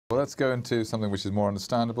Well, let's go into something which is more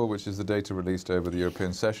understandable, which is the data released over the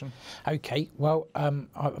European session. Okay, well,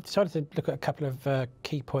 I've decided to look at a couple of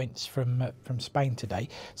key points from Spain today.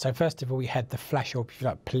 So first of all, we had the flash, or if you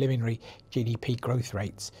like, preliminary GDP growth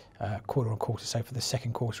rates, quarter on quarter, so for the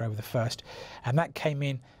second quarter over the first. And that came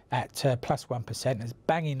in at plus 1%, it's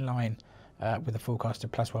bang in line with a forecast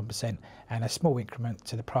of plus 1% and a small increment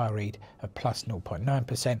to the prior read of plus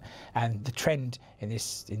 0.9%. And the trend in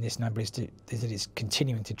this number is that it's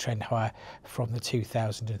continuing to trend higher from the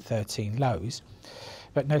 2013 lows.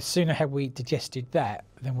 But no sooner had we digested that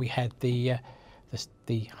than we had the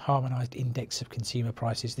harmonised index of consumer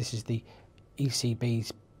prices. This is the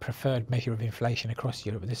ECB's preferred measure of inflation across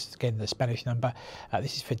Europe. This is again the Spanish number.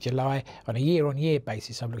 This is for July. On a year-on-year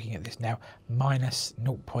basis, I'm looking at this now, minus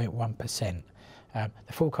 0.1%. The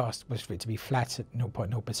forecast was for it to be flat at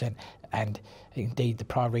 0.0%, and indeed the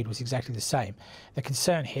prior read was exactly the same. The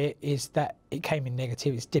concern here is that it came in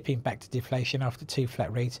negative. It's dipping back to deflation after two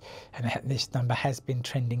flat reads, and this number has been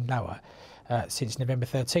trending lower since November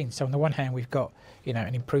 13. So on the one hand, we've got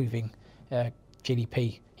an improving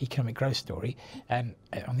GDP economic growth story, and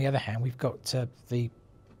on the other hand we've got the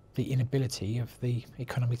inability of the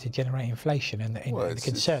economy to generate inflation, and the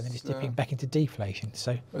concern that it's dipping back into deflation.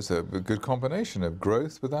 So it's a good combination of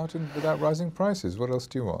growth without rising prices. What else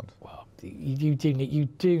do you want? Well, you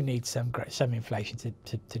do need some inflation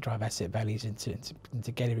to drive asset values and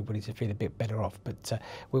to get everybody to feel a bit better off. But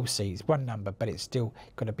we'll see. It's one number, but it's still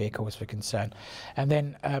going to be a cause for concern. And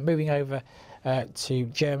then moving over to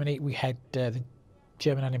Germany, we had the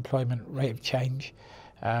German unemployment rate of change.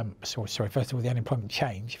 Sorry, first of all, the unemployment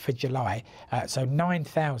change for July. So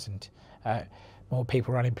 9,000 more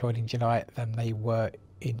people were unemployed in July than they were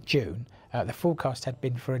in June. The forecast had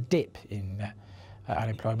been for a dip in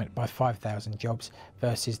unemployment by 5,000 jobs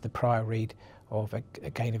versus the prior read of a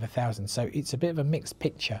gain of 1,000. So it's a bit of a mixed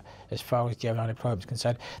picture as far as German unemployment is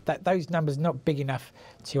concerned. Those numbers are not big enough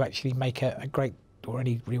to actually make a great or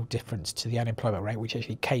any real difference to the unemployment rate, which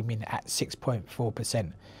actually came in at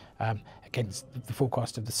 6.4% against the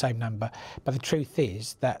forecast of the same number. But the truth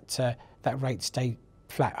is that that rate stayed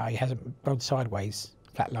flat. It hasn't gone sideways,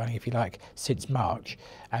 flatlining if you like, since March.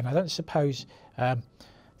 And I don't suppose the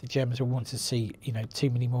Germans will want to see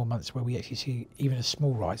too many more months where we actually see even a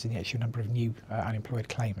small rise in the actual number of new unemployed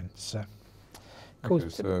claimants.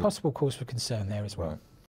 Possible cause for concern there as well. Right.